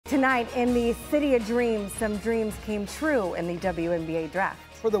Tonight in the City of Dreams, some dreams came true in the WNBA Draft.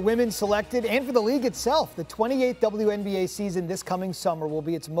 For the women selected and for the league itself, the 28th WNBA season this coming summer will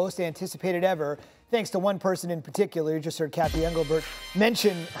be its most anticipated ever, thanks to one person in particular. You just heard Kathy Engelbert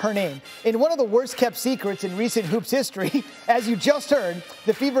mention her name. In one of the worst-kept secrets in recent hoops history, as you just heard,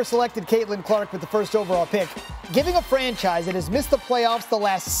 the Fever selected Caitlin Clark with the first overall pick, giving a franchise that has missed the playoffs the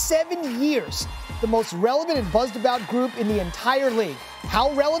last 7 years the most relevant and buzzed-about group in the entire league.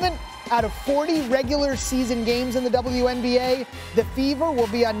 How relevant? Out of 40 regular season games in the WNBA, the Fever will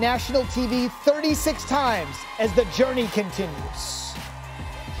be on national TV 36 times as the journey continues.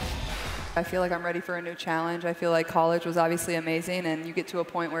 I feel like I'm ready for a new challenge. I feel like college was obviously amazing, and you get to a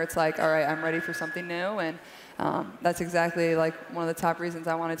point where it's like, all right, I'm ready for something new, and that's exactly like one of the top reasons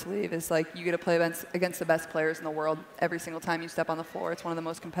I wanted to leave is like you get to play against the best players in the world every single time you step on the floor. It's one of the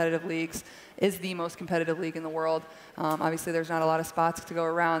most competitive leagues, is the most competitive league in the world. Obviously, there's not a lot of spots to go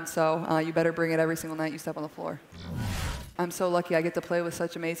around, so you better bring it every single night you step on the floor. I'm so lucky I get to play with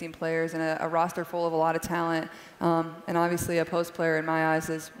such amazing players and a roster full of a lot of talent. And obviously a post player in my eyes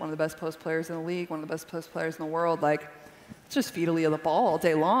is one of the best post players in the league, one of the best post players in the world. Like, it's just feed Aaliyah the ball all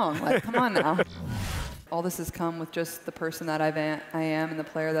day long. Like, come on now. All this has come with just the person that I am and the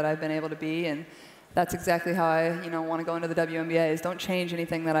player that I've been able to be. And that's exactly how I want to go into the WNBA is don't change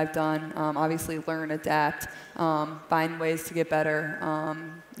anything that I've done. Obviously learn, adapt, find ways to get better.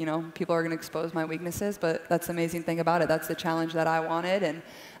 People are going to expose my weaknesses, but that's the amazing thing about it. That's the challenge that I wanted. And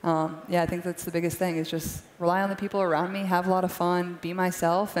yeah, I think that's the biggest thing is just rely on the people around me, have a lot of fun, be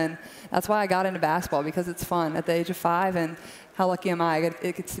myself. And that's why I got into basketball, because it's fun at the age of 5. And how lucky am I?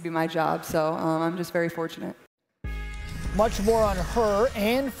 It gets to be my job. So I'm just very fortunate. Much more on her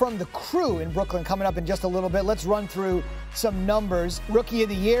and from the crew in Brooklyn coming up in just a little bit. Let's run through some numbers. Rookie of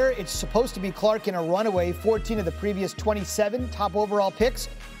the Year, it's supposed to be Clark in a runaway. 14 of the previous 27 top overall picks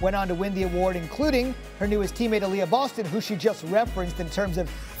went on to win the award, including her newest teammate, Aaliyah Boston, who she just referenced in terms of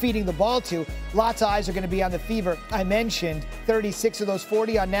feeding the ball to. Lots of eyes are going to be on the Fever. I mentioned 36 of those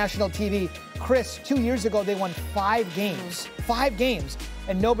 40 on national TV. Kris, 2 years ago, they won 5 games. 5 games.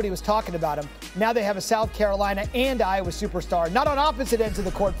 And nobody was talking about him. Now they have a South Carolina and Iowa superstar, not on opposite ends of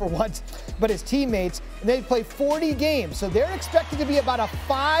the court for once, but as teammates, and they play 40 games. So they're expected to be about a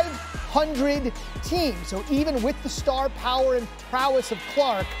 500 team. So even with the star power and prowess of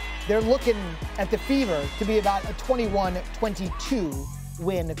Clark, they're looking at the Fever to be about a 21-22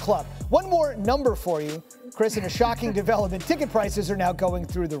 win club. One more number for you, Kris, in a shocking development. Ticket prices are now going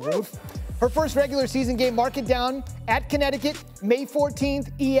through the roof. Her first regular season game, mark it down, at Connecticut, May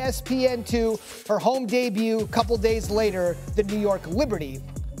 14th, ESPN2. Her home debut, a couple days later, the New York Liberty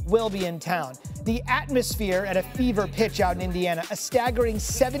will be in town. The atmosphere at a Fever pitch out in Indiana, a staggering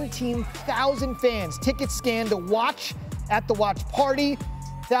 17,000 fans. Tickets scanned to watch at the watch party.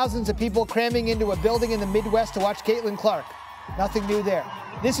 Thousands of people cramming into a building in the Midwest to watch Caitlin Clark. Nothing new there.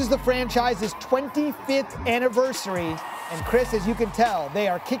 This is the franchise's 25th anniversary. And Kris, as you can tell, they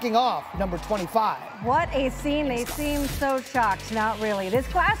are kicking off number 25. What a scene. They seem so shocked. Not really. This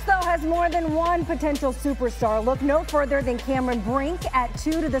class, though, has more than one potential superstar. Look no further than Cameron Brink at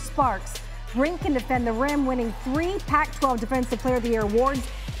 2 to the Sparks. Brink can defend the rim, winning 3 Pac-12 Defensive Player of the Year awards.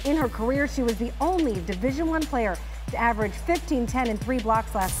 In her career, she was the only Division I player to average 15, 10, and 3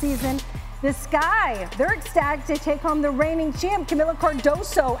 blocks last season. The Sky, they're ecstatic to take home the reigning champ, Kamilla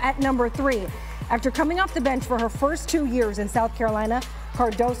Cardoso, at number 3. After coming off the bench for her first 2 years in South Carolina,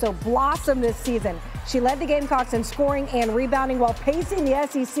 Cardoso blossomed this season. She led the Gamecocks in scoring and rebounding while pacing the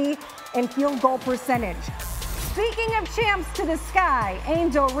SEC in field goal percentage. Speaking of champs to the Sky,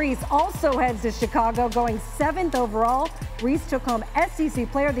 Angel Reese also heads to Chicago, going 7th overall. Reese took home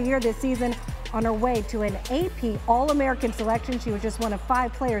SEC Player of the Year this season on her way to an AP All-American selection. She was just one of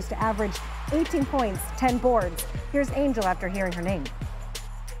 5 players to average 18 points, 10 boards. Here's Angel after hearing her name.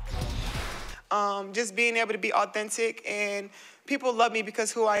 Just being able to be authentic, and people love me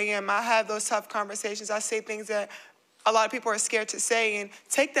because who I am. I have those tough conversations. I say things that a lot of people are scared to say, and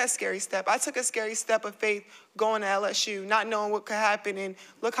take that scary step. I took a scary step of faith going to LSU, not knowing what could happen, and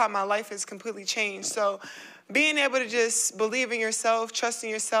look how my life has completely changed. So being able to just believe in yourself, trust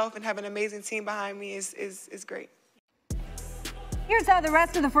in yourself, and have an amazing team behind me is great. Here's how the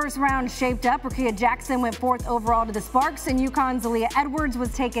rest of the first round shaped up. Rakia Jackson went 4th overall to the Sparks, and UConn's Aaliyah Edwards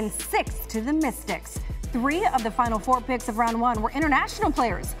was taken 6th to the Mystics. 3 of the final 4 picks of round 1 were international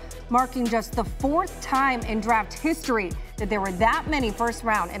players, marking just the 4th time in draft history that there were that many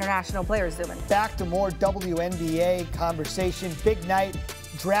first-round international players, Zubin. Back to more WNBA conversation. Big night,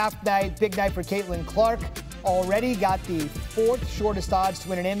 draft night, big night for Caitlin Clark. Already got the 4th shortest odds to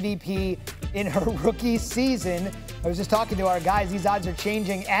win an MVP in her rookie season. I was just talking to our guys. These odds are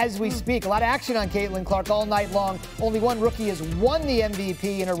changing as we speak. A lot of action on Caitlin Clark all night long. Only one rookie has won the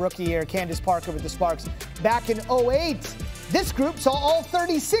MVP in her rookie year, Candace Parker with the Sparks. Back in 2008, this group saw all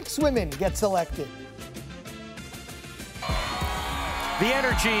 36 women get selected. The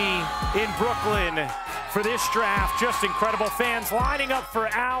energy in Brooklyn for this draft, just incredible. Fans lining up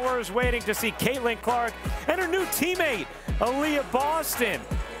for hours waiting to see Caitlin Clark and her new teammate, Aaliyah Boston.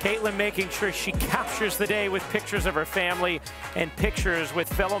 Caitlin making sure she captures the day with pictures of her family and pictures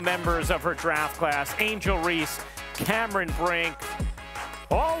with fellow members of her draft class. Angel Reese, Cameron Brink,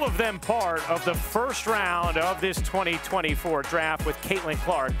 all of them part of the first round of this 2024 draft with Caitlin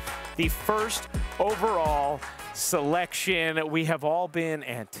Clark, the first overall selection. We have all been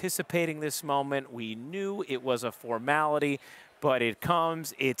anticipating this moment. We knew it was a formality, but it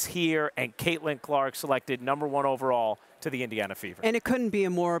comes, it's here, and Caitlin Clark selected #1 overall to the Indiana Fever. And it couldn't be a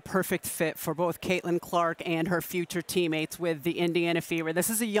more perfect fit for both Caitlin Clark and her future teammates with the Indiana Fever. This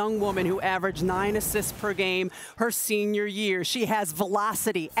is a young woman who averaged 9 assists per game her senior year. She has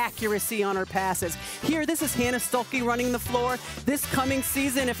velocity, accuracy on her passes. Here, this is Hannah Stuelke running the floor. This coming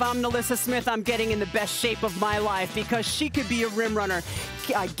season, if I'm Nalissa Smith, I'm getting in the best shape of my life because she could be a rim runner,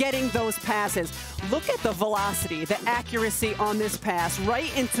 getting those passes. Look at the velocity, the accuracy on this pass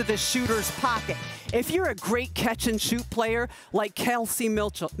right into the shooter's pocket. If you're a great catch-and-shoot player like Kelsey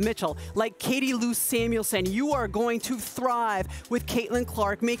Mitchell, like Katie Lou Samuelson, you are going to thrive with Caitlin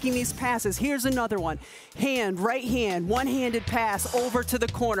Clark making these passes. Here's another one. Right hand, one-handed pass over to the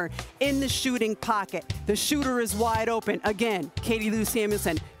corner in the shooting pocket. The shooter is wide open. Again, Katie Lou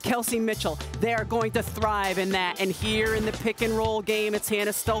Samuelson, Kelsey Mitchell, they are going to thrive in that. And here in the pick-and-roll game, it's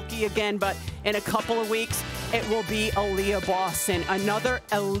Hannah Stuelke again, but in a couple of weeks, it will be Aaliyah Boston, another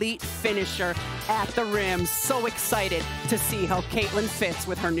elite finisher at the rim. So excited to see how Caitlin fits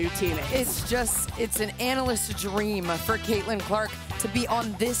with her new teammates. It's an analyst's dream for Caitlin Clark to be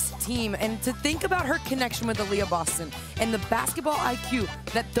on this team and to think about her connection with Aaliyah Boston and the basketball IQ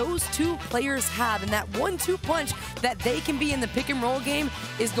that those two players have, and that 1-2 punch that they can be in the pick and roll game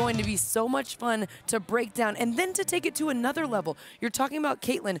is going to be so much fun to break down and then to take it to another level. You're talking about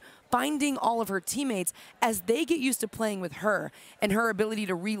Caitlin finding all of her teammates as they get used to playing with her and her ability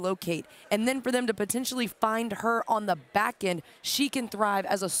to relocate, and then for them to potentially find her on the back end, she can thrive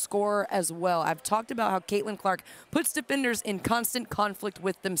as a scorer as well. I've talked about how Caitlin Clark puts defenders in constant conflict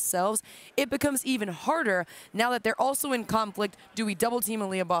with themselves. It becomes even harder now that they're also in conflict. Do we double team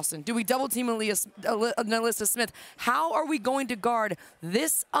Aaliyah Boston? Do we double team Nalissa Smith? How are we going to guard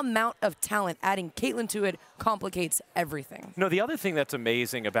this amount of talent? Adding Caitlin to it complicates everything. No, the other thing that's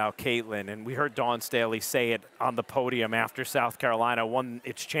amazing about Caitlin, and we heard Dawn Staley say it on the podium after South Carolina won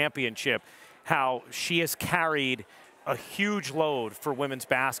its championship, how she has carried a huge load for women's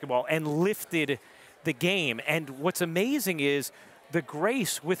basketball and lifted the game. And what's amazing is the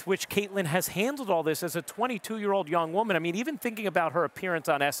grace with which Caitlin has handled all this as a 22-year-old young woman. I mean, even thinking about her appearance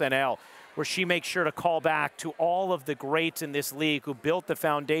on SNL, where she makes sure to call back to all of the greats in this league who built the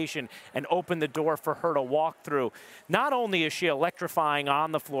foundation and opened the door for her to walk through. Not only is she electrifying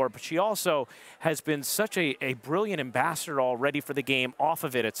on the floor, but she also has been such a brilliant ambassador already for the game off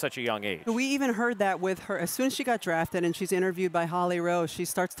of it at such a young age. We even heard that with her. As soon as she got drafted and she's interviewed by Holly Rose, she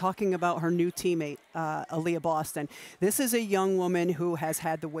starts talking about her new teammate, Aaliyah Boston. This is a young woman who has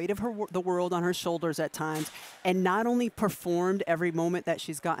had the weight of the world on her shoulders at times, and not only performed every moment that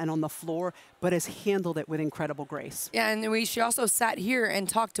she's gotten on the floor, but has handled it with incredible grace. Yeah, and she also sat here and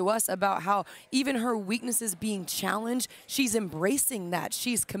talked to us about how even her weaknesses being challenged, she's embracing that.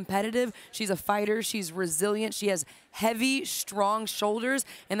 She's competitive, she's a fighter, she's resilient, she has heavy, strong shoulders,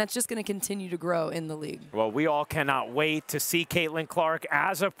 and that's just going to continue to grow in the league. Well, we all cannot wait to see Caitlin Clark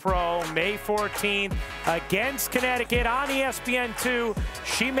as a pro May 14th against Connecticut on ESPN2.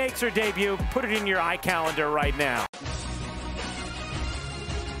 She makes her debut. Put it in your iCalendar right now.